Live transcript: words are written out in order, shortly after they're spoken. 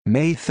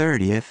May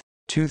 30th,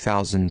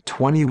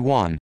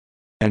 2021.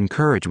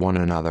 Encourage one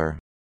another.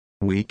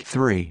 Week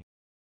 3.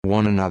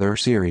 One Another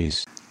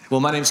series. Well,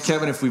 my name's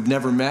Kevin, if we've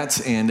never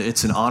met, and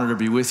it's an honor to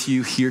be with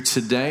you here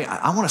today.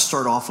 I want to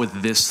start off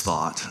with this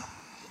thought.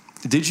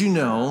 Did you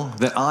know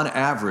that on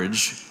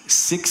average,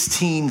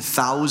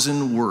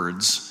 16,000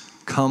 words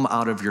come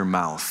out of your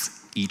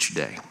mouth each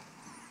day?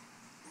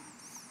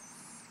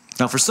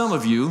 Now, for some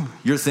of you,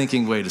 you're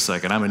thinking, wait a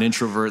second, I'm an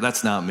introvert,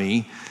 that's not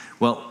me.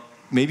 Well,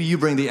 maybe you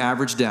bring the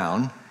average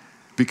down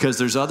because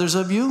there's others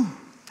of you.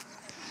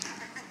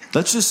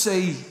 Let's just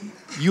say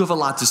you have a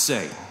lot to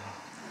say,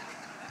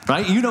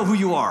 right? You know who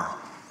you are.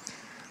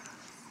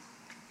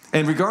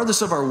 And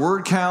regardless of our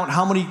word count,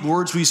 how many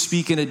words we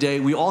speak in a day,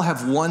 we all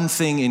have one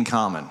thing in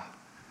common,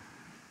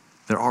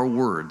 that our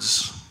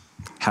words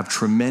have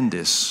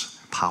tremendous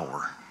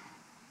power.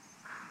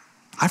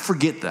 I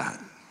forget that.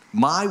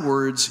 My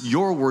words,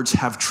 your words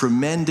have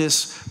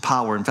tremendous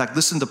power. In fact,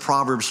 listen to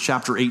Proverbs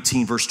chapter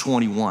 18, verse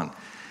 21.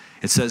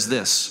 It says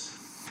this,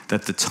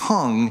 that the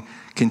tongue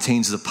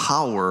contains the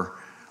power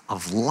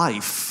of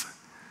life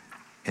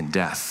and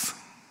death.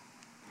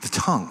 The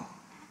tongue.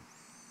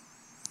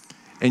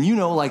 And you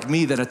know, like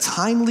me, that a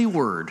timely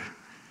word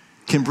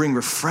can bring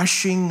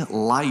refreshing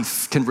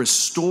life, can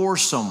restore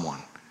someone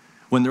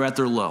when they're at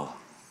their low.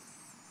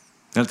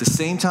 And at the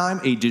same time,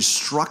 a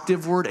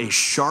destructive word, a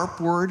sharp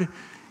word,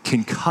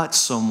 can cut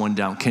someone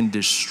down, can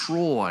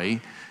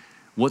destroy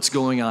what's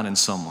going on in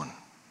someone.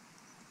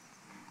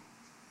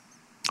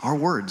 Our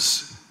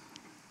words,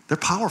 they're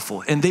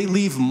powerful, and they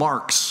leave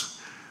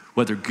marks,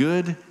 whether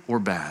good or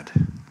bad.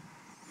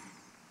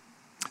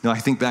 Now, I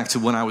think back to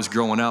when I was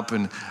growing up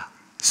and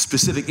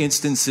specific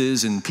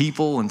instances and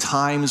people and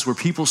times where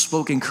people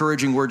spoke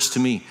encouraging words to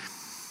me.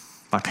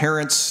 My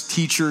parents,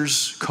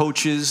 teachers,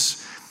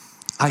 coaches.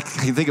 I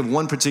can think of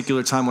one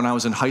particular time when I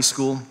was in high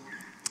school.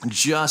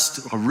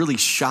 Just a really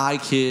shy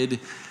kid,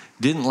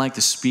 didn't like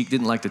to speak,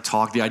 didn't like to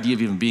talk. The idea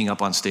of even being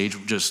up on stage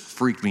just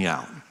freaked me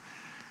out.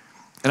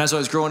 And as I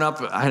was growing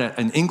up, I had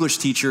an English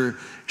teacher.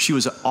 She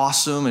was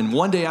awesome. And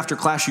one day after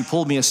class, she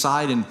pulled me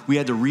aside and we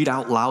had to read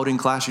out loud in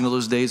class. You know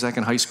those days back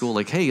in high school,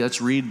 like, hey,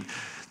 let's read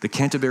the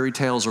Canterbury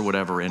Tales or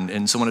whatever.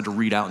 And someone had to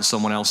read out and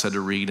someone else had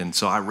to read. And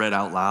so I read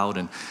out loud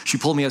and she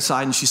pulled me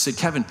aside and she said,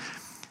 Kevin,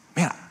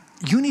 man,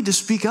 you need to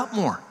speak up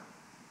more.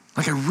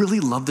 Like, I really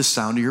love the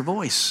sound of your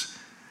voice.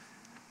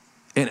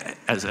 And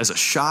as a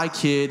shy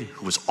kid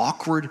who was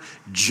awkward,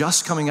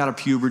 just coming out of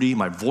puberty,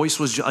 my voice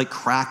was like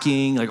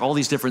cracking, like all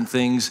these different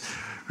things,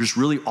 just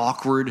really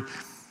awkward.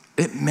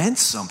 It meant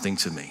something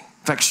to me.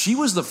 In fact, she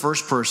was the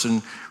first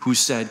person who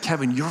said,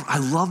 Kevin, I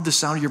love the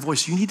sound of your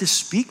voice. You need to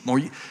speak more.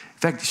 In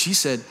fact, she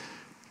said,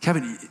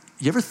 Kevin,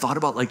 you ever thought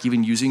about like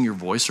even using your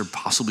voice or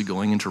possibly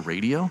going into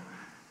radio?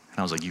 And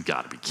I was like, you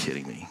gotta be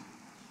kidding me.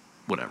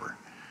 Whatever.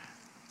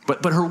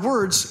 But her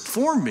words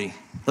formed me.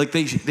 Like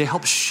they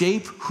help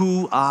shape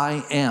who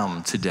I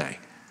am today.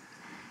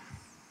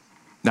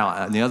 Now,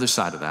 on the other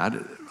side of that,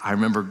 I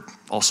remember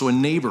also a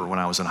neighbor when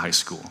I was in high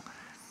school.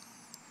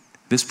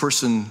 This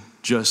person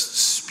just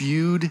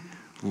spewed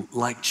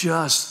like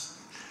just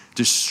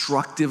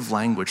destructive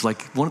language,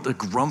 like one of the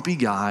grumpy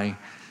guy,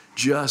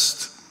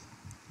 just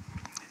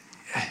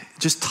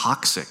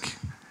toxic.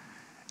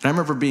 And I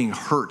remember being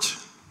hurt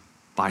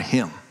by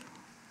him.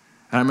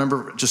 And I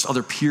remember just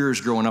other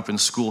peers growing up in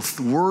school,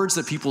 words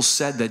that people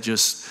said that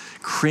just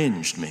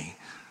cringed me,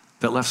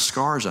 that left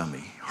scars on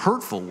me,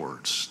 hurtful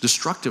words,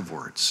 destructive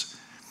words.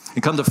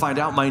 And come to find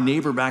out, my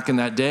neighbor back in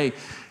that day,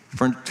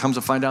 comes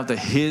to find out that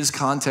his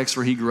context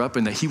where he grew up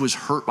and that he was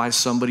hurt by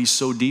somebody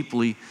so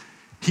deeply,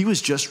 he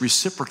was just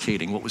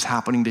reciprocating what was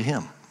happening to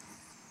him.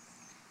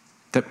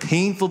 That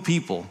painful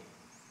people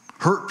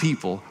hurt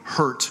people.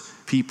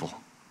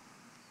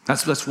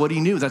 That's what he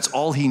knew. That's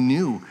all he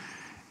knew.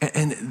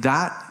 And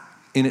that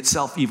in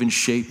itself even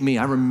shaped me.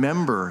 I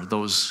remember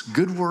those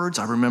good words.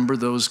 I remember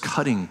those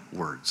cutting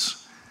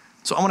words.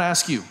 So I want to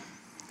ask you,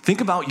 think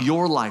about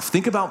your life.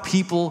 Think about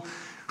people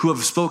who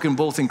have spoken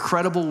both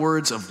incredible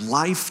words of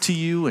life to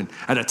you and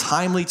at a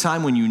timely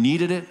time when you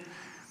needed it.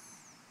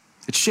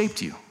 It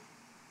shaped you.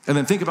 And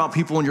then think about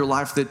people in your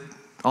life that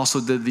also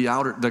did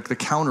the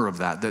counter of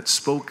that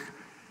spoke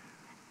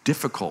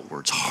difficult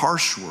words,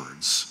 harsh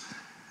words.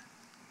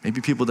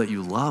 Maybe people that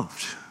you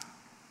loved.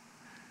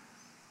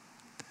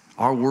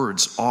 Our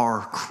words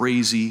are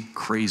crazy,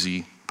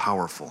 crazy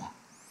powerful.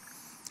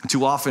 And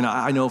too often,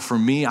 I know for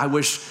me, I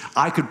wish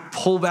I could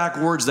pull back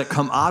words that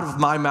come out of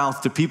my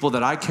mouth to people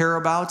that I care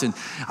about, and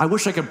I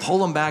wish I could pull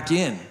them back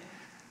in,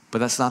 but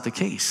that's not the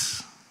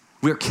case.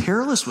 We are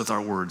careless with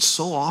our words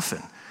so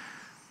often.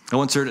 I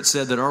once heard it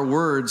said that our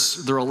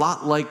words, they're a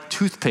lot like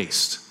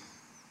toothpaste,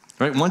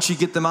 right? Once you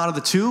get them out of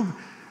the tube,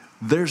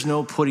 there's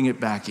no putting it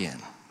back in.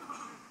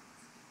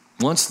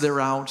 Once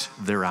they're out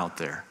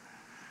there.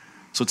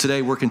 So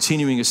today we're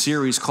continuing a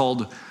series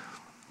called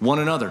One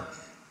Another.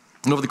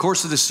 And over the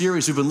course of this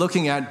series, we've been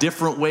looking at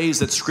different ways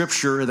that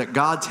Scripture, that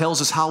God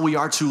tells us how we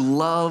are to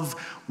love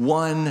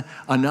one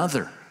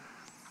another.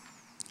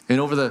 And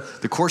over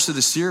the course of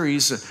the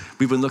series,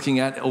 we've been looking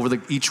at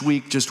each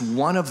week just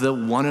one of the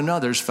one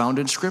another's found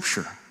in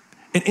Scripture.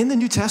 And in the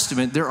New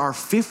Testament, there are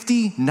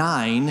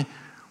 59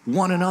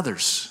 one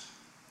another's.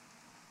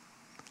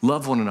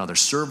 Love one another,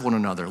 serve one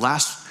another.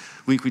 Last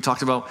week, we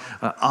talked about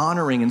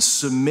honoring and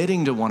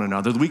submitting to one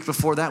another. The week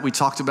before that, we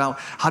talked about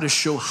how to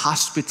show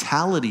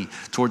hospitality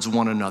towards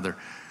one another.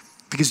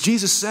 Because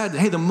Jesus said,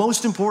 hey, the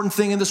most important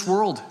thing in this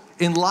world,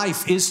 in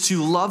life, is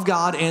to love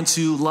God and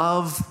to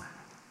love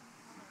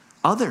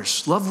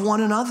others, love one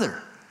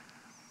another.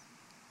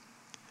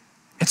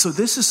 And so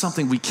this is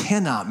something we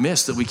cannot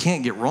miss, that we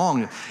can't get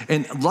wrong.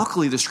 And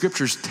luckily, the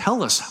Scriptures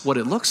tell us what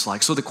it looks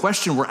like. So the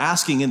question we're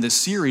asking in this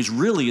series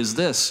really is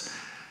this: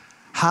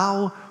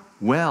 how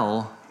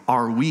well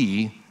are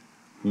we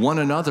one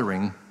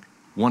anothering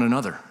one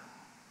another?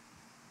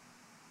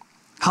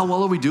 How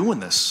well are we doing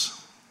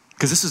this?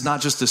 Because this is not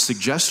just a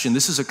suggestion,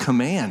 this is a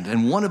command,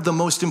 and one of the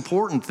most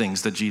important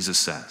things that Jesus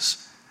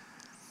says.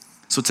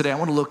 So today I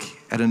want to look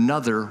at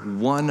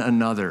one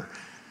another,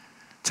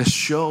 to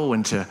show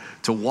and to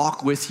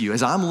walk with you,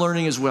 as I'm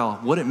learning as well,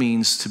 what it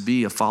means to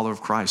be a follower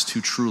of Christ who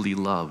truly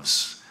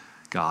loves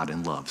God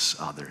and loves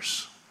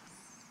others.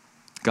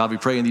 God, we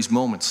pray in these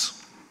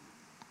moments,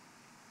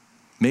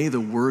 may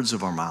the words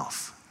of our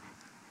mouth,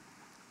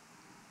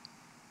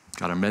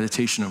 God, our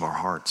meditation of our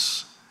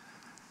hearts,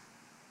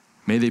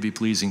 may they be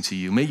pleasing to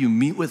you. May you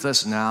meet with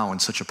us now in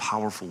such a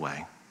powerful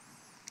way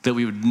that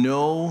we would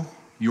know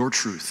your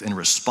truth and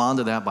respond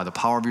to that by the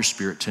power of your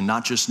Spirit, to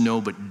not just know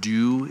but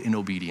do in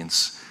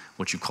obedience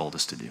what you've called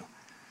us to do.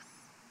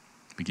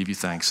 We give you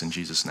thanks in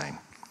Jesus' name.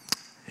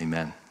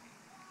 Amen.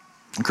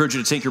 I encourage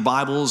you to take your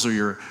Bibles or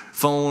your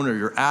phone or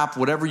your app,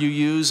 whatever you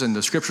use, and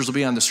the scriptures will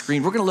be on the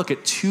screen. We're going to look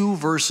at two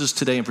verses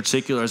today in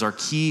particular as our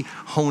key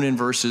hone-in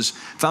verses,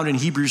 found in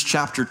Hebrews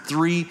chapter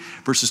 3,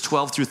 verses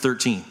 12 through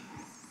 13.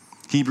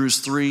 Hebrews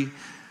 3,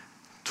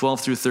 12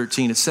 through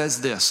 13. It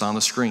says this on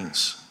the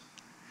screens: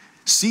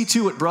 see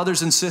to it,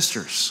 brothers and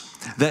sisters,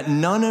 that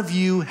none of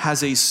you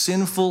has a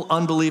sinful,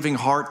 unbelieving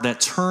heart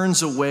that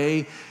turns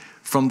away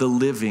from the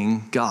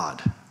living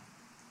God.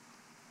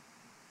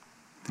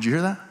 Did you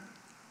hear that?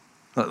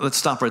 Let's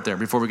stop right there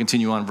before we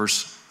continue on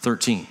verse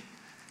 13.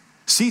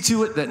 See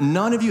to it that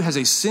none of you has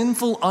a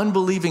sinful,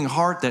 unbelieving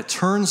heart that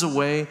turns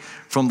away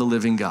from the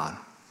living God.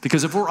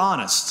 Because if we're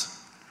honest,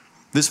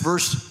 this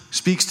verse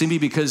speaks to me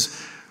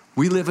because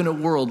we live in a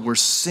world where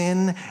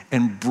sin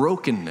and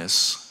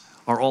brokenness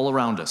are all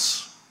around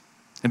us.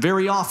 And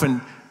very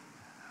often,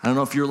 I don't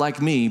know if you're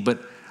like me, but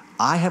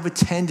I have a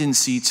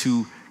tendency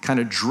to kind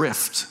of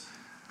drift.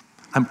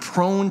 I'm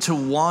prone to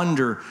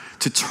wander,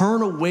 to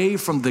turn away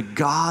from the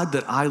God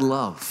that I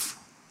love,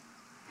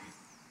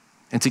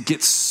 and to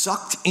get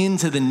sucked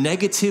into the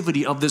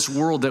negativity of this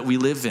world that we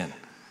live in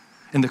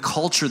and the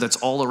culture that's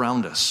all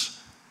around us.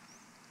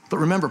 But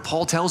remember,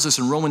 Paul tells us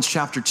in Romans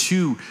chapter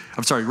 12,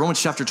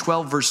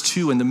 verse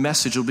 2, and the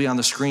message will be on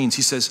the screens.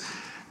 He says,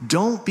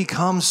 don't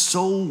become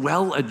so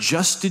well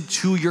adjusted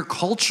to your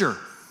culture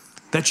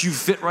that you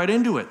fit right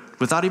into it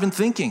without even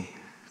thinking.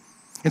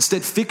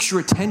 Instead, fix your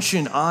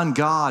attention on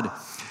God.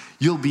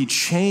 You'll be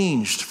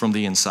changed from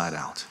the inside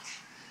out.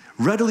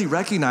 Readily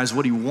recognize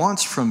what he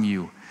wants from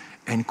you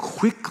and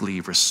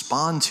quickly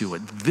respond to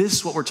it.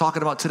 This, what we're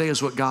talking about today,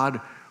 is what God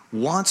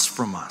wants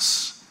from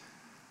us.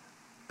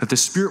 That the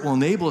Spirit will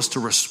enable us to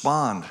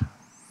respond.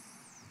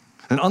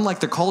 And unlike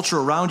the culture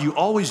around you,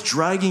 always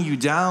dragging you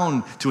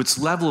down to its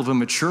level of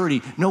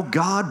immaturity, no,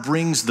 God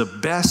brings the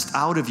best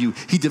out of you.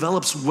 He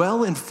develops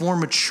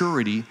well-informed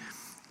maturity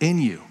in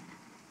you.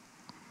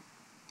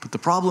 But the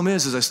problem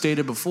is, as I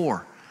stated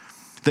before,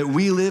 that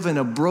we live in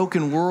a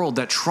broken world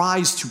that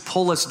tries to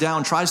pull us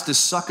down, tries to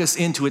suck us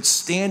into its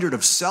standard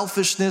of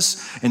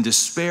selfishness and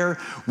despair,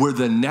 where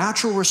the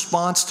natural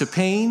response to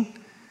pain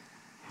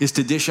is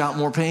to dish out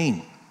more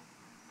pain,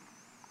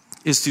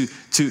 is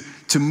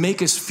to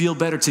make us feel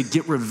better, to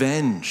get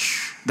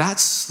revenge.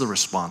 That's the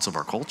response of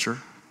our culture.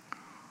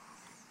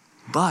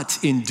 But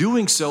in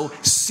doing so,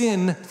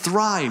 sin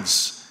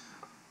thrives,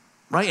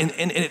 right?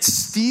 And it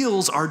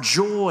steals our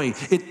joy.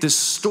 It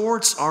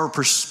distorts our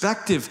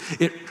perspective.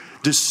 It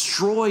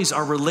destroys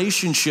our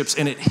relationships,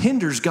 and it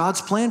hinders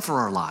God's plan for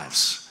our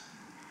lives.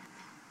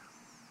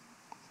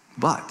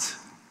 But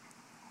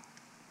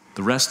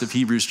the rest of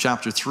Hebrews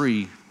chapter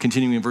 3,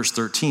 continuing in verse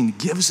 13,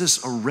 gives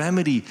us a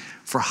remedy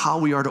for how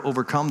we are to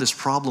overcome this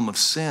problem of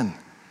sin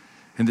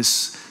and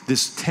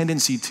this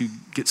tendency to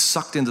get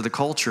sucked into the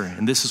culture.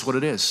 And this is what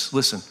it is.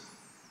 Listen,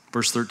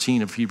 verse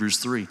 13 of Hebrews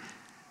 3.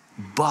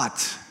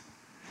 But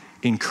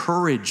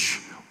encourage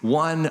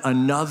one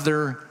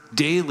another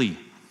daily,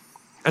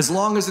 as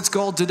long as it's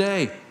called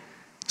today,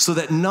 so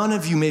that none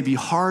of you may be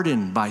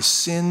hardened by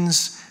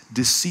sin's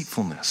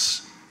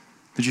deceitfulness.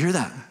 Did you hear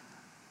that?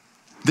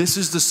 This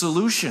is the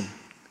solution.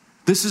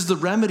 This is the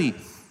remedy.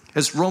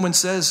 As Romans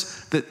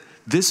says, that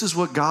this is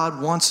what God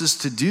wants us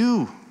to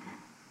do,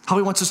 how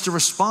he wants us to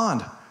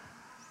respond.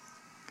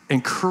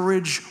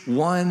 Encourage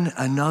one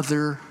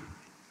another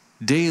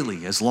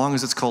daily, as long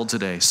as it's called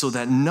today, so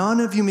that none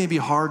of you may be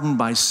hardened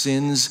by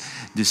sin's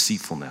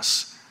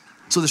deceitfulness.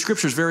 So the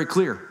scripture is very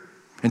clear.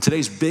 And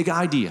today's big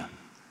idea,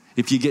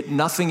 if you get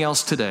nothing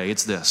else today,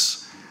 it's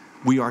this.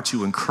 We are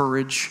to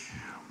encourage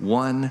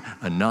one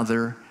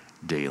another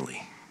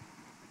daily.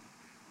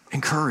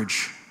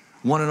 Encourage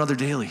one another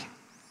daily.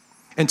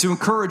 And to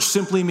encourage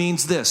simply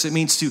means this. It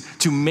means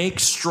to make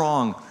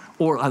strong,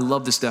 or I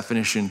love this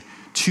definition,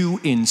 to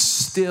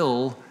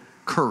instill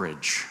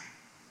courage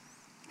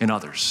in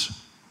others.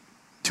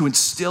 To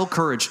instill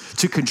courage,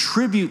 to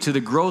contribute to the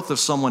growth of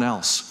someone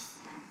else.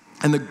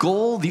 And the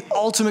goal, the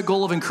ultimate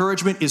goal of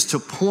encouragement is to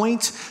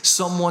point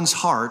someone's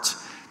heart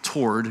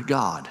toward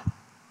God.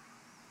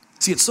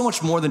 See, it's so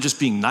much more than just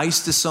being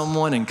nice to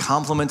someone and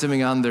complimenting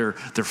them on their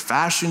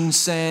fashion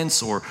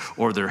sense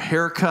or their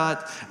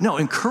haircut. No,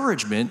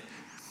 encouragement,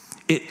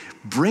 it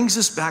brings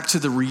us back to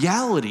the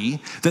reality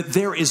that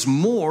there is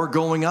more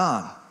going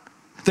on,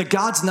 that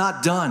God's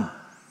not done,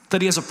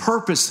 that he has a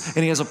purpose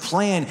and he has a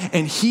plan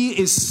and he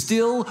is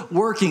still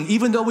working.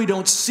 Even though we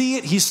don't see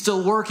it, he's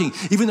still working.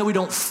 Even though we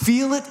don't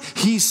feel it,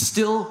 he's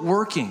still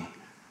working.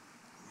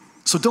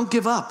 So don't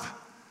give up.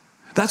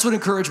 That's what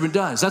encouragement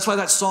does. That's why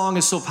that song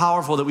is so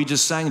powerful that we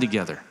just sang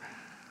together.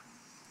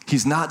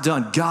 He's not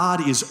done.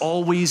 God is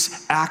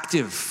always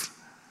active.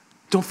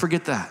 Don't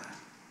forget that.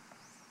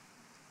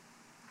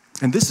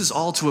 And this is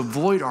all to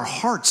avoid our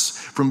hearts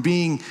from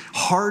being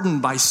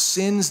hardened by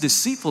sin's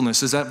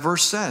deceitfulness, as that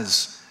verse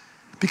says.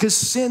 Because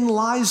sin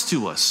lies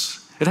to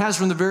us. It has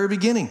from the very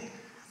beginning.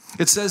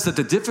 It says that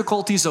the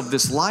difficulties of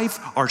this life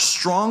are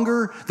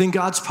stronger than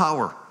God's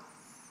power.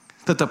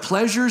 That the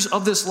pleasures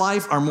of this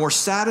life are more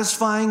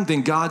satisfying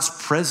than God's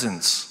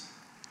presence.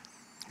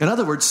 In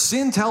other words,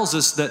 sin tells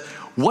us that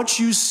what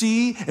you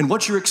see and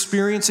what you're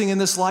experiencing in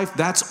this life,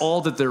 that's all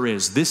that there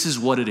is. This is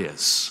what it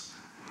is.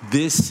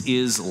 This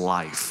is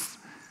life.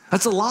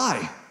 That's a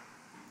lie.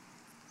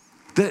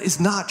 That is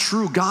not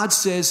true. God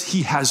says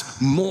he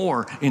has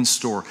more in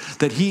store,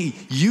 that he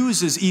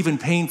uses even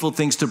painful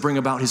things to bring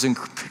about his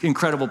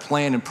incredible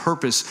plan and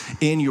purpose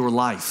in your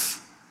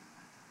life.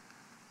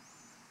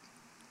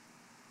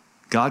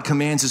 God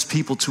commands his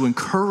people to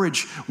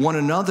encourage one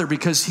another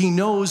because he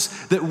knows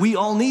that we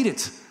all need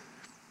it.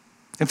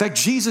 In fact,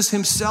 Jesus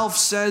himself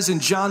says in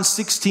John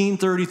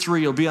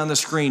 16:33, it'll be on the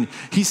screen,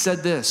 he said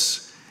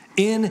this,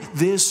 in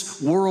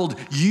this world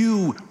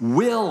you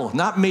will,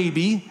 not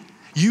maybe,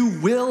 you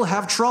will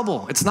have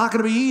trouble. It's not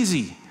going to be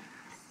easy.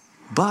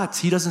 But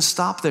he doesn't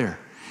stop there.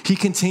 He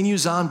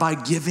continues on by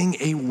giving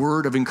a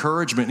word of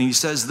encouragement. And he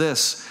says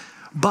this,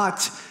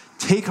 but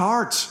take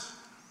heart.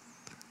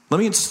 Let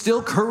me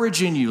instill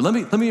courage in you. Let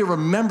me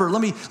remember,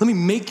 let me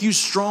make you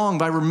strong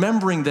by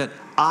remembering that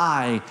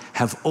I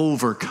have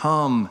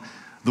overcome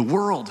the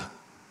world.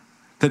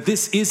 That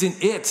this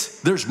isn't it.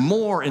 There's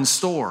more in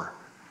store.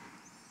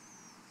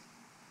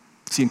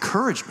 See,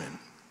 encouragement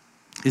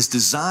is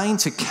designed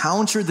to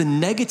counter the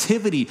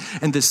negativity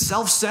and the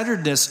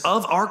self-centeredness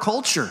of our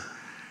culture.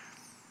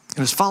 And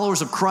as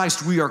followers of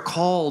Christ, we are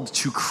called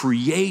to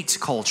create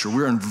culture.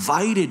 We're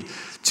invited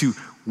to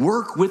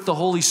work with the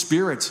Holy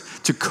Spirit,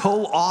 to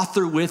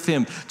co-author with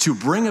him, to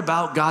bring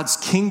about God's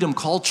kingdom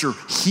culture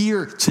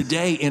here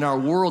today in our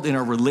world, in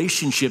our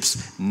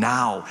relationships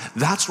now.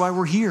 That's why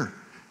we're here.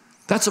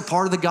 That's a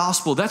part of the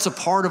gospel. That's a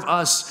part of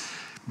us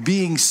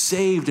being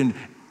saved and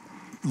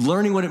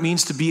learning what it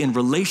means to be in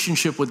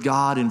relationship with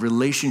God, in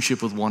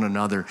relationship with one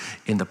another,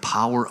 in the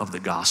power of the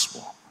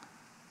gospel.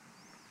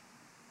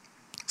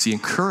 See,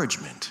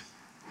 encouragement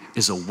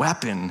is a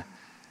weapon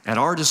at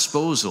our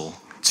disposal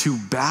to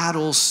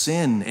battle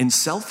sin and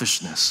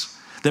selfishness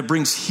that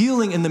brings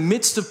healing in the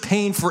midst of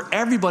pain for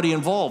everybody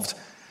involved.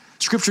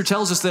 Scripture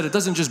tells us that it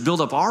doesn't just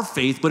build up our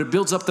faith, but it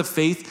builds up the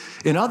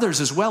faith in others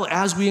as well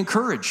as we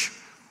encourage.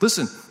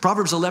 Listen,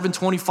 Proverbs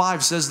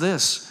 11:25 says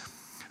this,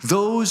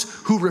 those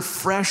who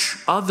refresh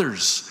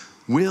others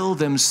will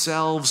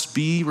themselves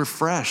be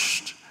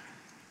refreshed.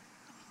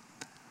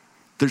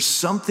 There's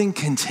something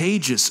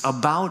contagious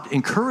about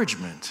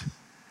encouragement.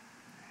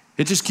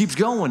 It just keeps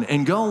going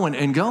and going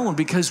and going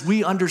because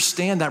we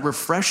understand that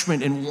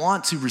refreshment and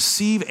want to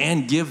receive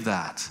and give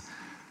that.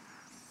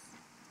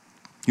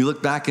 You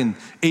look back in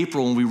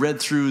April when we read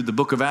through the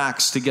book of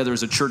Acts together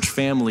as a church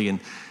family, and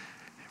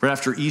right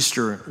after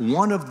Easter,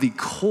 one of the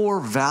core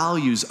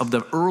values of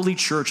the early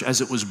church as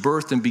it was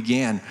birthed and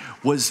began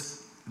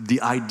was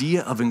the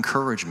idea of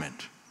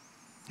encouragement.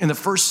 In the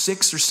first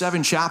 6 or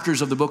 7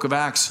 chapters of the book of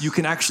Acts, you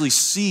can actually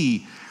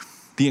see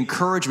the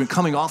encouragement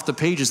coming off the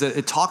pages, that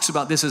it talks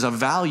about this as a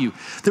value.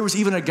 There was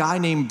even a guy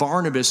named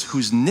Barnabas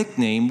whose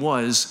nickname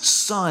was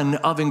Son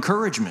of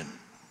Encouragement.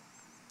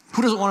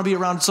 Who doesn't want to be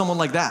around someone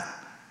like that?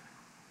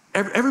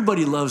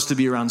 Everybody loves to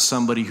be around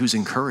somebody who's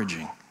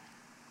encouraging.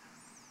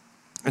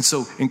 And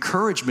so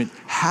encouragement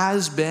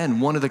has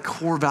been one of the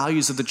core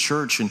values of the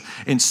church,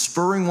 and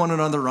spurring one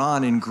another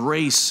on in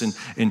grace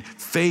and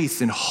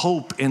faith and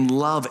hope and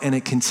love. And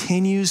it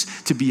continues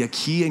to be a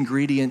key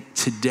ingredient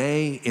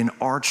today in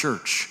our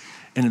church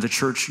and in the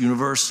church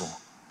universal.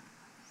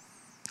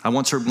 I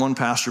once heard one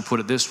pastor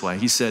put it this way.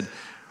 He said,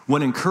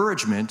 when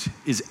encouragement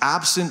is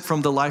absent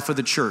from the life of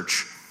the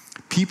church,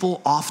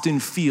 people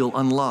often feel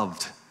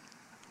unloved,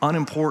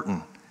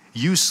 unimportant,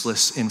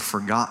 useless, and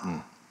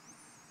forgotten.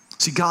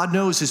 See, God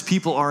knows his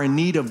people are in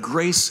need of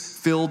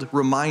grace-filled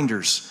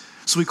reminders.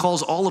 So he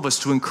calls all of us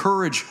to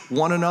encourage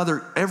one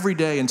another every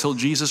day until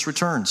Jesus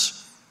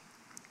returns.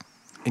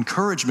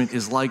 Encouragement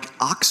is like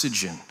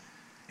oxygen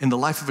in the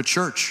life of a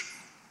church.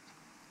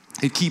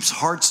 It keeps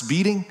hearts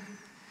beating,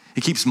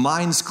 it keeps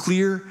minds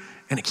clear,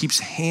 and it keeps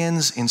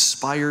hands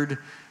inspired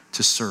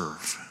to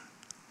serve.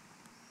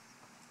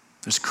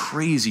 There's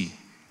crazy,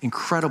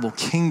 incredible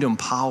kingdom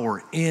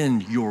power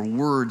in your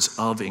words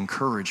of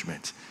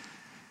encouragement.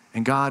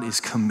 And God is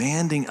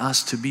commanding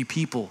us to be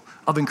people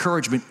of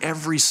encouragement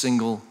every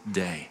single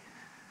day.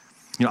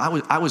 You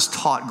know, I was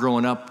taught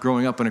growing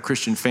up in a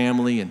Christian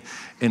family and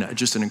in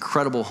just an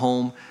incredible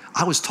home.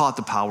 I was taught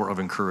the power of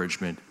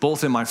encouragement,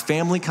 both in my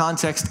family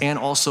context and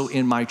also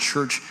in my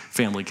church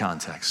family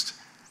context.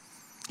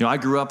 You know, I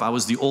grew up, I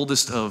was the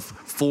oldest of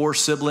 4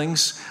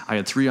 siblings. I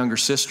had 3 younger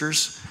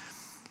sisters.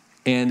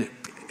 And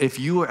if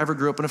you ever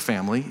grew up in a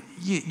family,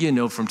 you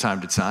know from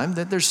time to time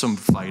that there's some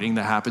fighting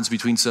that happens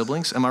between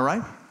siblings. Am I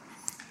right?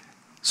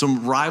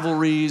 Some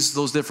rivalries,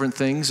 those different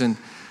things. And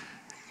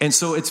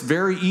so it's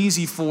very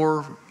easy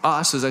for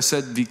us, as I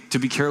said, to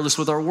be careless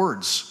with our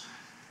words.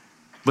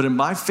 But in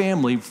my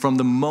family, from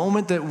the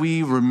moment that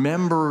we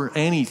remember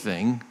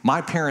anything,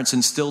 my parents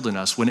instilled in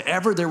us,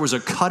 whenever there was a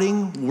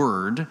cutting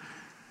word,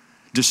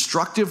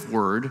 destructive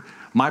word,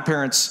 my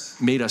parents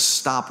made us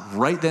stop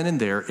right then and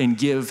there and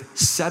give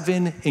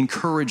 7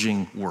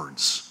 encouraging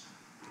words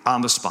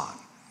on the spot.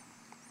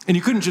 And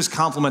you couldn't just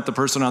compliment the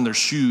person on their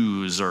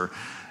shoes or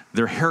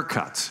their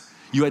haircut.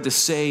 You had to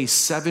say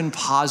 7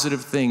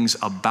 positive things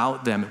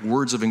about them,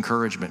 words of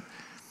encouragement.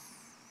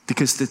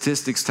 Because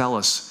statistics tell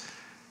us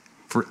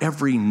for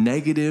every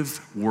negative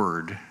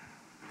word,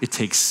 it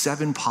takes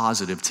 7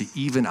 positive to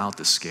even out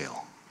the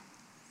scale.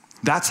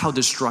 That's how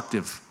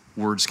destructive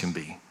words can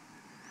be.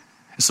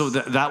 So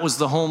that was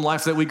the home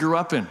life that we grew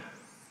up in.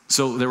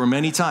 So there were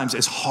many times,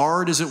 as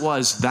hard as it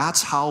was,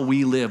 that's how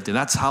we lived and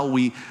that's how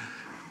we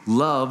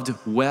loved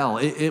well.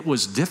 It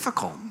was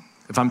difficult,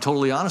 if I'm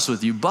totally honest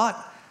with you, but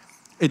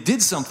it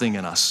did something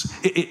in us.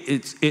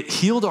 It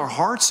healed our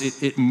hearts.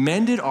 It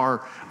mended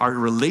our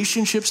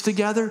relationships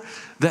together.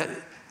 That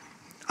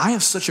I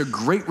have such a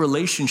great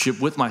relationship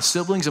with my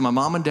siblings and my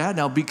mom and dad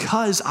now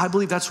because I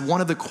believe that's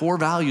one of the core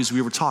values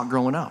we were taught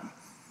growing up.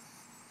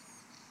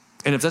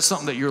 And if that's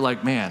something that you're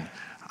like, man,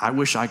 I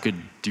wish I could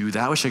do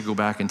that. I wish I could go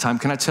back in time.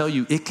 Can I tell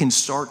you, it can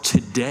start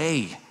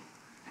today.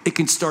 It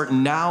can start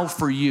now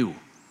for you.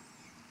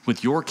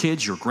 With your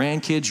kids, your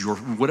grandkids,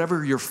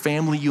 whatever your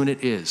family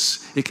unit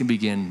is, it can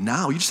begin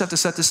now. You just have to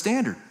set the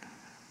standard.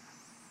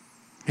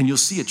 And you'll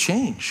see a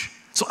change.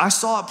 So I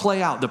saw it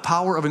play out, the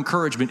power of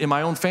encouragement in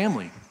my own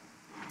family.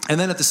 And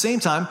then at the same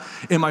time,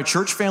 in my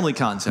church family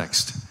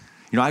context.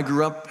 You know, I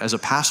grew up as a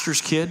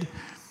pastor's kid.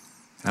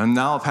 I'm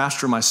now a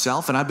pastor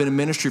myself, and I've been in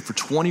ministry for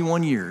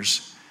 21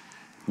 years.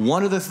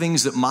 One of the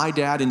things that my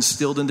dad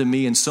instilled into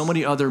me and so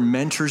many other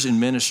mentors in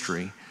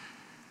ministry,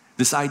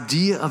 this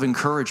idea of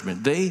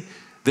encouragement.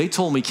 They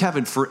told me,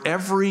 Kevin, for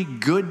every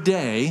good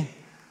day,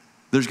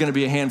 there's going to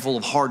be a handful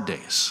of hard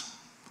days.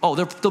 Oh,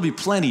 there'll be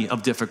plenty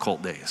of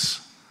difficult days.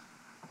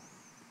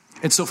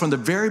 And so from the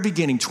very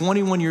beginning,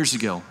 21 years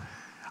ago,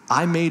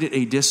 I made it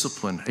a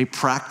discipline, a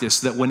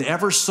practice that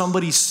whenever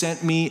somebody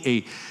sent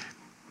me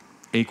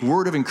a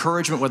word of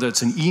encouragement, whether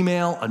it's an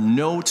email, a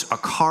note, a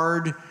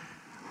card,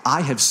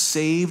 I have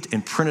saved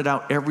and printed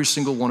out every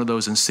single one of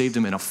those and saved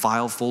them in a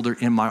file folder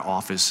in my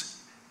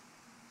office.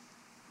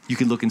 You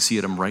can look and see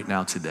them right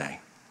now today.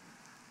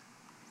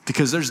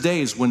 Because there's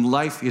days when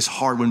life is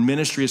hard, when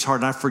ministry is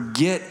hard, and I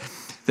forget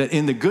that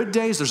in the good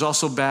days, there's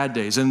also bad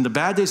days. And in the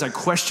bad days, I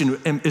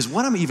question, is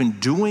what I'm even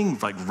doing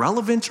like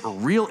relevant or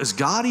real? Is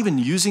God even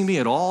using me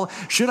at all?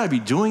 Should I be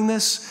doing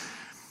this?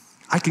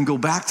 I can go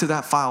back to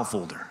that file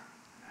folder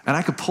and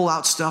I could pull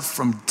out stuff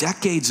from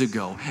decades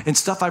ago and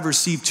stuff I've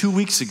received 2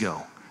 weeks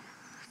ago.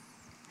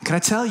 Can I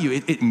tell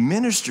you, it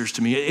ministers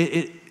to me.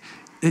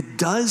 It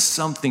does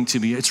something to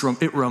me.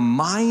 It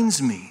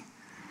reminds me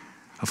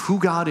of who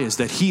God is,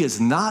 that he is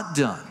not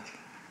done,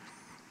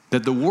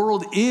 that the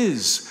world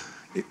is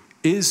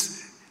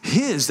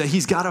his, that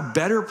he's got a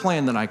better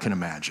plan than I can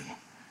imagine.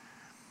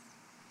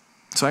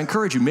 So I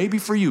encourage you, maybe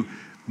for you,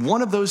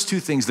 one of those 2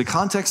 things, the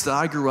context that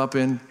I grew up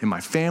in my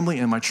family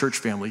and my church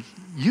family,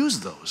 use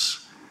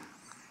those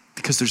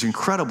because there's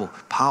incredible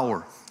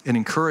power and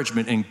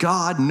encouragement, and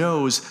God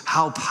knows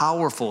how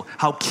powerful,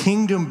 how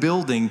kingdom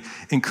building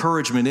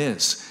encouragement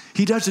is.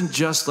 He doesn't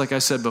just, like I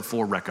said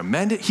before,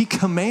 recommend it, he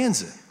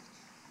commands it.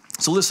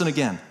 So listen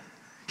again.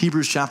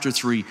 Hebrews chapter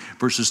 3,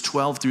 verses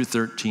 12 through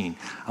 13.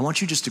 I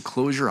want you just to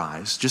close your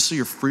eyes, just so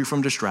you're free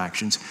from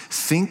distractions.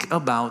 Think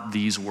about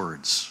these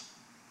words.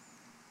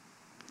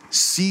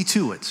 See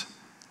to it,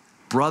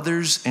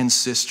 brothers and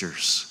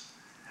sisters,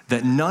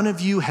 that none of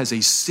you has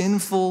a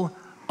sinful,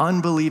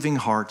 unbelieving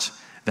heart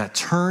that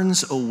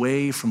turns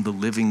away from the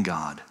living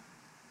God.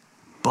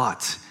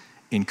 But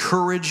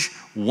encourage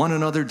one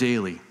another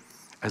daily,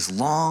 as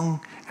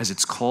long as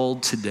it's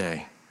called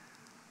today,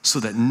 so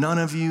that none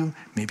of you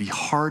may be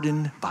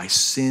hardened by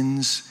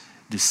sin's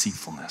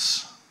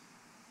deceitfulness.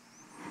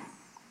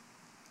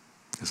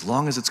 As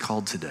long as it's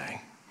called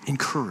today,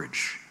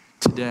 encourage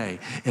today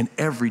and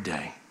every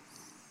day.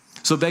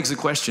 So it begs the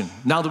question,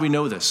 now that we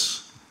know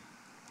this,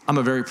 I'm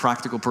a very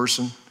practical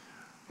person,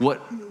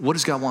 what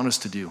does God want us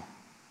to do?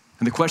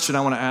 And the question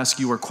I want to ask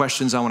you, or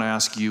questions I want to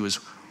ask you, is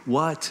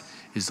what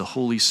is the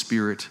Holy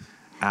Spirit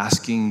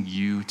asking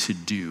you to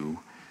do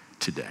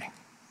today?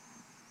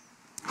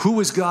 Who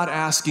is God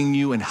asking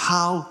you, and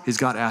how is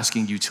God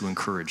asking you to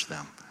encourage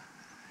them?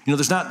 You know,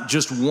 there's not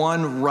just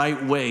one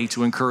right way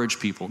to encourage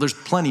people. There's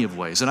plenty of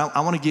ways. And I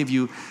want to give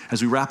you,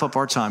 as we wrap up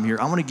our time here,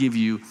 I want to give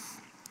you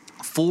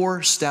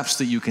 4 steps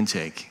that you can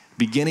take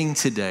beginning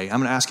today. I'm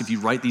going to ask if you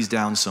write these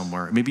down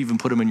somewhere, maybe even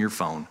put them in your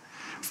phone.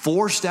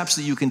 4 steps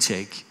that you can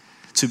take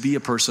to be a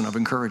person of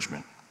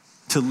encouragement,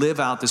 to live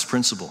out this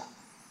principle,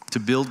 to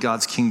build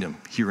God's kingdom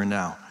here and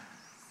now.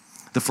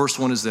 The first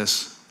one is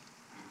this: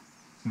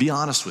 be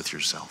honest with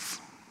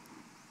yourself.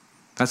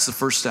 That's the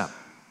first step.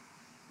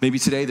 Maybe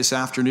today, this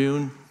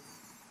afternoon,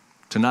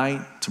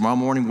 tonight, tomorrow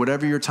morning,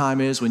 whatever your time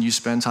is when you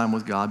spend time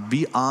with God,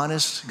 be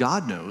honest.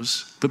 God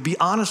knows, but be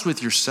honest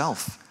with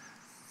yourself.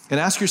 And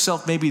ask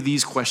yourself maybe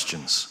these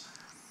questions.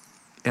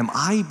 Am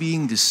I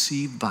being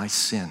deceived by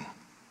sin?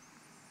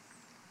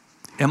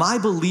 Am I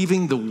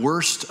believing the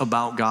worst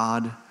about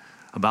God,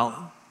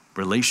 about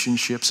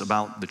relationships,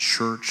 about the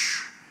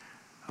church,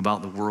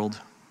 about the world?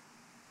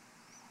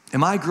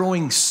 Am I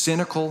growing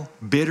cynical,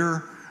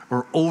 bitter,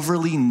 or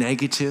overly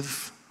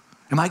negative?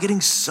 Am I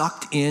getting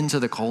sucked into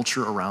the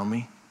culture around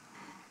me?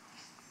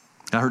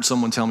 I heard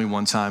someone tell me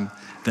one time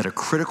that a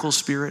critical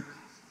spirit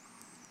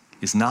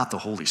is not the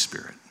Holy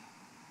Spirit.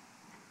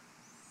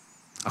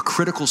 A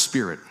critical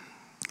spirit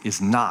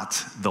is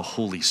not the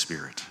Holy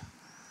Spirit.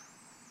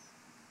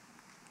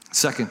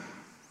 The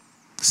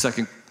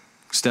second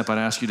step I'd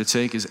ask you to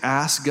take is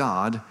ask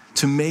God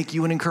to make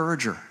you an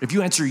encourager. If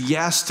you answer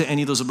yes to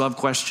any of those above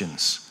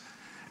questions,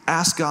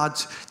 ask God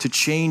to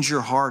change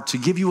your heart, to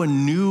give you a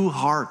new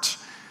heart,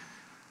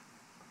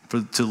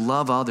 to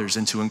love others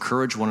and to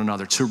encourage one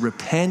another, to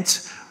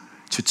repent,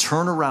 to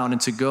turn around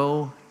and to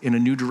go in a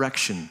new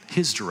direction,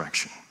 His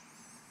direction.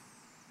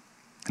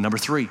 And number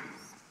 3,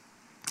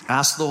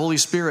 ask the Holy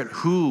Spirit,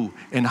 who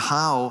and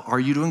how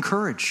are you to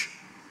encourage?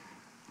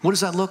 What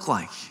does that look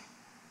like?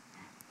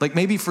 Like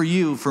maybe for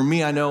you, for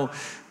me, I know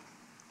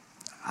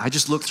I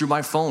just look through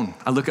my phone.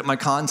 I look at my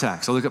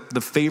contacts. I look at the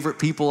favorite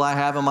people I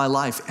have in my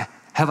life.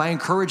 Have I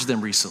encouraged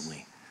them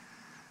recently?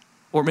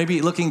 Or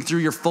maybe looking through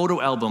your photo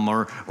album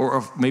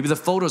or maybe the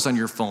photos on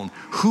your phone.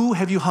 Who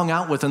have you hung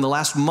out with in the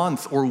last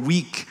month or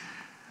week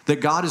that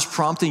God is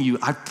prompting you?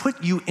 I've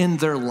put you in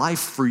their life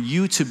for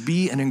you to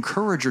be an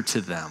encourager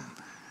to them.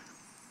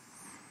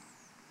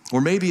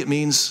 Or maybe it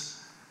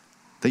means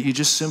that you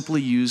just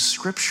simply use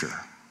Scripture.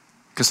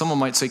 Because someone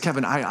might say,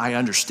 Kevin, I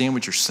understand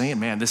what you're saying.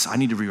 Man, I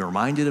need to be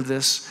reminded of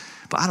this,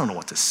 but I don't know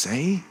what to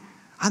say.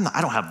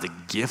 I don't have the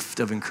gift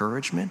of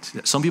encouragement.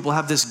 Some people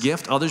have this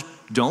gift, others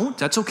don't.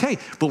 That's okay.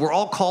 But we're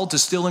all called to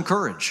still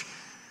encourage.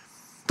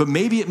 But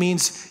maybe it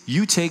means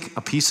you take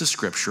a piece of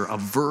Scripture, a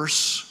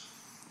verse,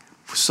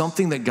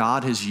 something that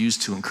God has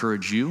used to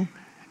encourage you,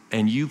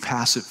 and you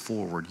pass it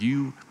forward.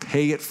 You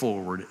pay it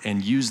forward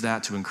and use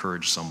that to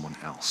encourage someone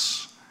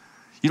else.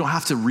 You don't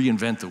have to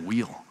reinvent the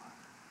wheel.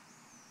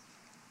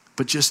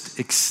 But just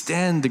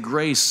extend the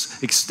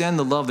grace, extend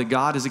the love that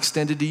God has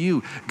extended to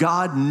you.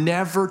 God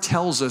never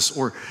tells us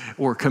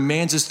or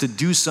commands us to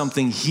do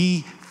something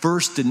He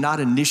first did not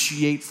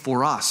initiate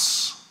for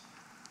us.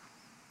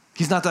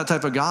 He's not that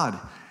type of God.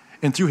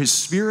 And through His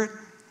Spirit,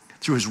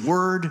 through His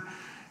Word,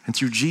 and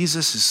through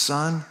Jesus, His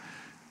Son,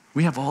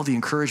 we have all the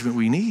encouragement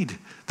we need.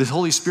 The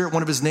Holy Spirit,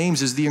 one of His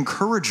names is the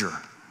Encourager.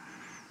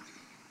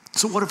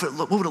 So what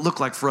would it look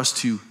like for us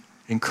to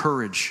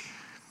encourage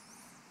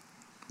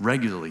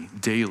regularly,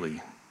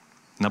 daily?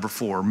 Number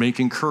 4,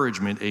 make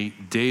encouragement a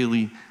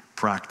daily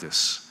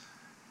practice.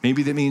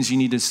 Maybe that means you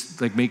need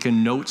to make a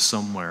note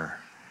somewhere.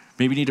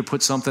 Maybe you need to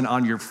put something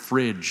on your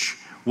fridge.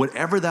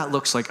 Whatever that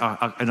looks like,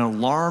 an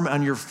alarm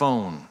on your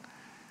phone.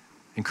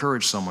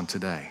 Encourage someone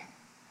today.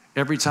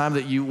 Every time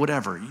that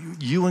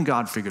you and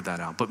God figured that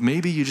out. But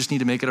maybe you just need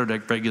to make it a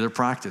regular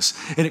practice.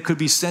 And it could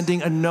be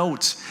sending a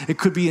note. It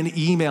could be an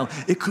email.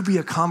 It could be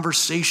a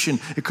conversation.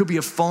 It could be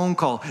a phone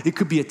call. It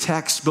could be a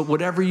text. But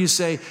whatever you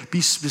say,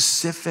 be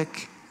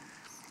specific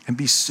and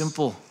be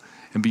simple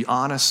and be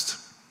honest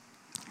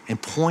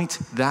and point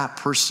that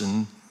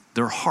person,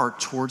 their heart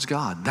towards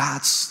God.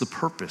 That's the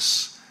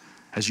purpose.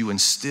 As you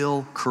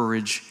instill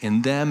courage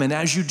in them. And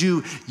as you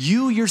do,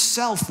 you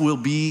yourself will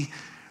be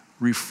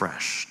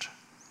refreshed.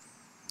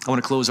 I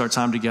want to close our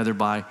time together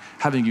by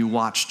having you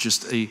watch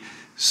just a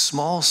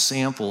small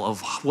sample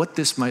of what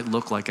this might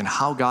look like and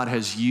how God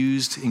has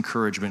used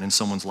encouragement in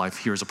someone's life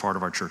here as a part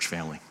of our church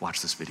family.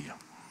 Watch this video.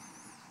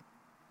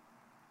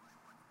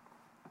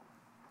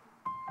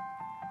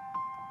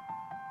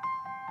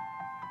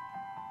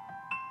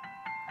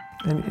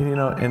 And you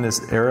know, in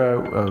this era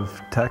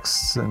of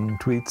texts and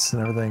tweets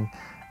and everything,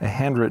 a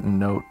handwritten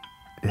note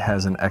it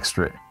has an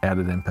extra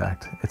added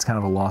impact. It's kind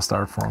of a lost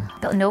art form.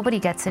 Nobody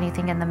gets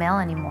anything in the mail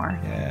anymore,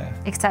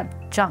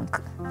 except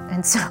junk.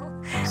 And so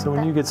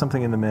when you get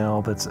something in the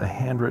mail that's a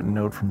handwritten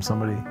note from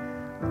somebody,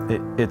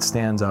 it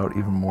stands out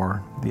even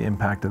more. The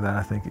impact of that,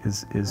 I think,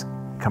 is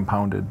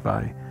compounded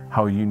by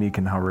how unique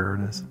and how rare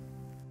it is.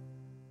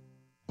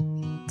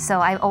 So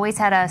I've always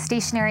had a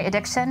stationery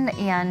addiction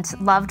and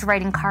loved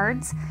writing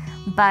cards,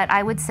 but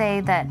I would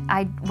say that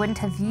I wouldn't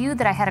have viewed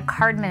that I had a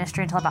card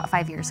ministry until about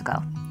 5 years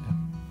ago.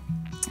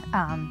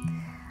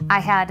 I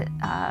had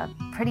a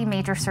pretty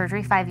major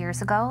surgery 5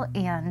 years ago,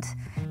 and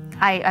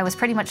I was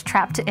pretty much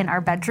trapped in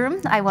our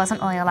bedroom. I wasn't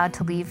really allowed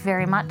to leave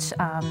very much.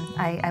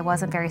 I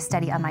wasn't very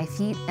steady on my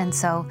feet, and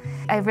so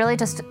I really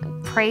just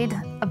prayed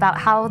about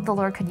how the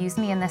Lord could use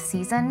me in this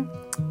season,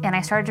 and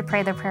I started to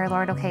pray the prayer,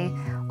 Lord, okay,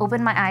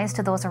 open my eyes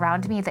to those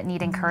around me that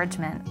need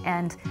encouragement.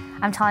 And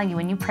I'm telling you,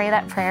 when you pray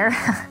that prayer,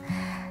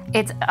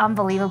 it's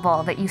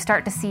unbelievable that you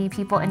start to see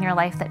people in your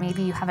life that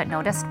maybe you haven't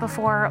noticed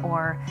before,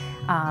 or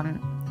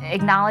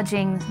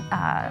acknowledging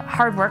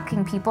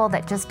hardworking people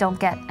that just don't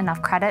get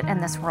enough credit in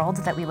this world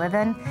that we live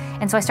in.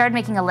 And so I started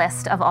making a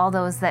list of all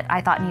those that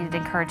I thought needed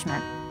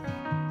encouragement.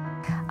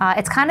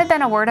 It's kind of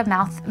been a word of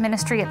mouth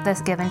ministry at this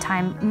given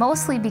time,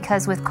 mostly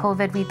because with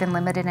COVID we've been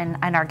limited in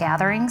our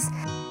gatherings.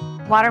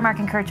 Watermark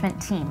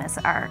Encouragement Team is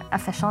our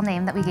official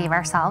name that we gave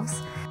ourselves.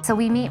 So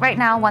we meet right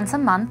now once a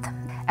month.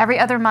 Every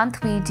other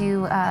month we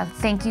do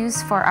thank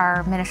yous for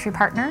our ministry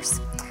partners.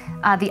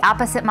 The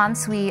opposite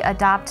months, we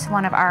adopt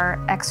one of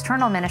our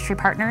external ministry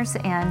partners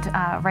and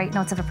write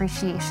notes of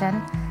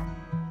appreciation.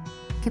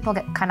 People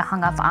get kind of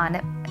hung up on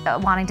it,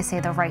 wanting to say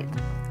the right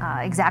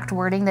exact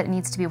wording, that it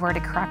needs to be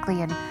worded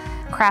correctly and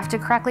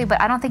crafted correctly, but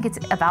I don't think it's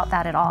about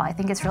that at all. I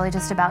think it's really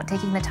just about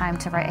taking the time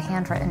to write a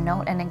handwritten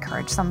note and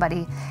encourage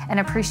somebody and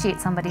appreciate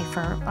somebody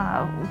for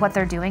what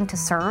they're doing to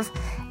serve,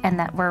 and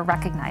that we're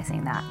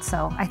recognizing that.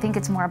 So I think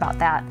it's more about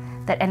that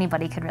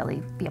anybody could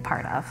really be a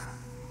part of.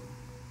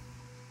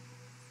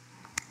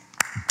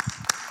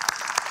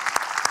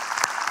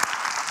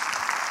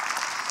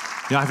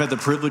 You know, I've had the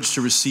privilege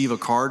to receive a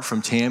card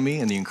from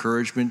Tammy and the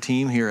encouragement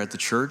team here at the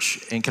church.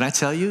 And can I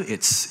tell you, it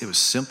was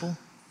simple,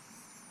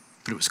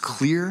 but it was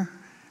clear,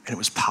 and it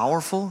was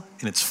powerful,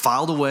 and it's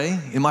filed away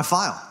in my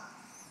file.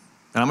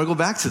 And I'm gonna go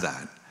back to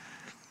that.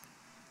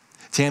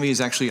 Tammy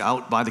is actually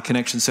out by the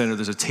Connection Center.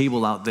 There's a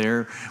table out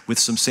there with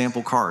some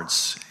sample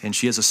cards, and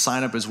she has a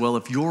sign up as well.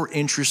 If you're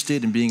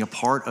interested in being a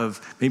part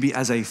of, maybe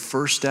as a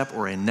first step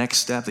or a next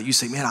step, that you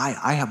say, man,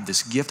 I have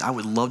this gift, I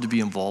would love to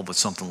be involved with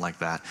something like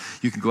that.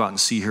 You can go out and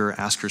see her,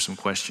 ask her some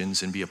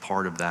questions, and be a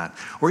part of that.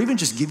 Or even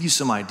just give you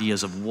some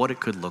ideas of what it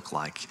could look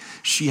like.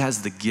 She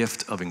has the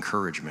gift of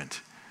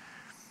encouragement.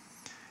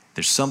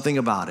 There's something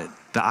about it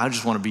that I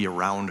just want to be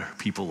around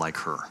people like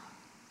her.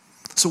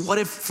 So what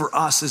if for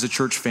us as a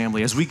church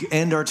family, as we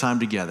end our time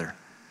together,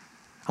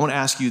 I want to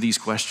ask you these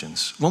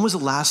questions. When was the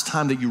last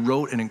time that you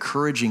wrote an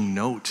encouraging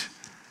note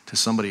to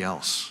somebody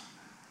else?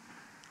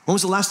 When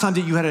was the last time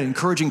that you had an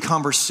encouraging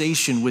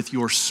conversation with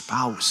your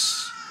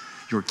spouse,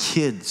 your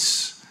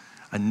kids,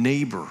 a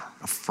neighbor,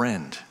 a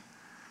friend?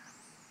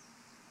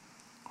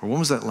 Or when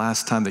was that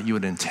last time that you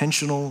had an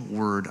intentional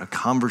word, a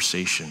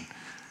conversation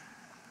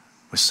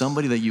with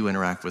somebody that you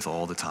interact with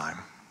all the time,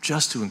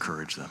 just to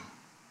encourage them?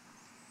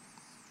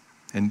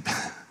 And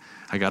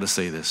I gotta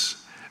say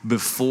this,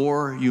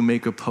 before you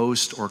make a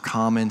post or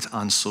comment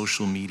on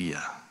social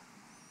media,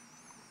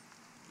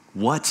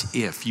 what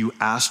if you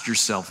asked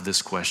yourself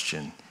this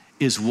question: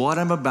 is what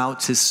I'm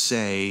about to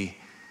say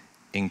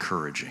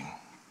encouraging?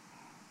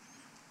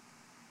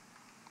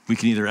 We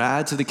can either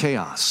add to the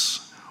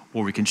chaos,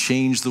 or we can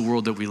change the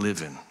world that we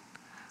live in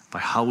by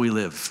how we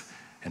live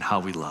and how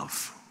we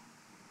love.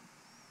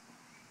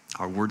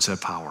 Our words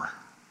have power,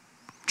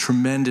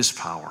 tremendous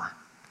power.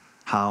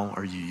 How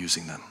are you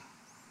using them?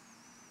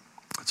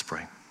 Let's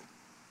pray.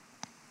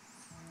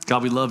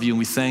 God, we love you and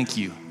we thank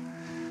you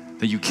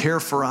that you care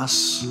for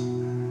us,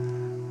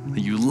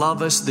 that you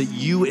love us, that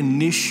you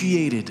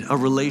initiated a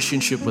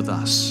relationship with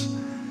us.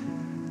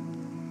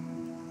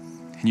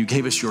 And you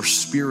gave us your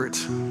Spirit,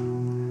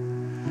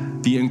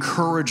 the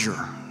encourager,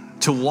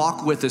 to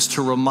walk with us,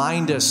 to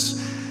remind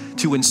us,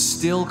 to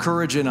instill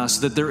courage in us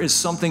that there is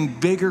something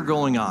bigger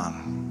going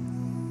on.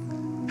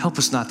 Help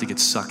us not to get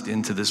sucked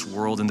into this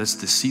world and this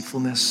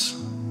deceitfulness,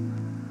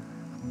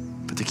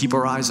 but to keep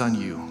our eyes on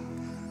you.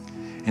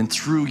 And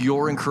through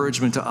your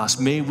encouragement to us,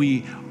 may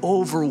we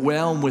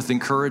overwhelm with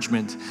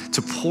encouragement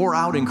to pour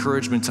out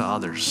encouragement to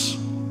others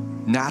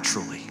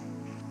naturally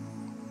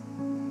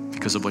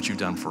because of what you've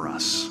done for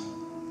us.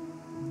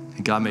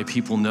 And God, may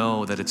people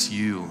know that it's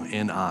you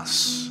in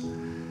us.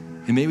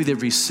 And maybe there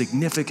be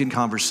significant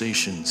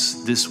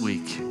conversations this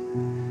week,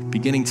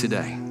 beginning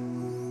today,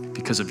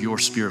 because of your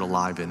Spirit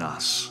alive in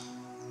us.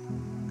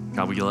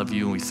 God, we love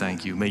you and we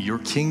thank you. May your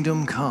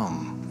kingdom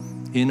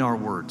come in our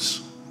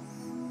words.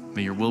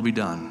 May your will be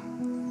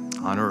done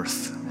on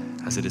earth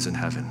as it is in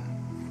heaven.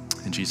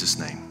 In Jesus'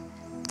 name,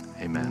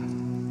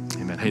 amen.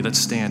 Amen. Hey, let's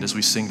stand as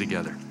we sing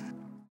together.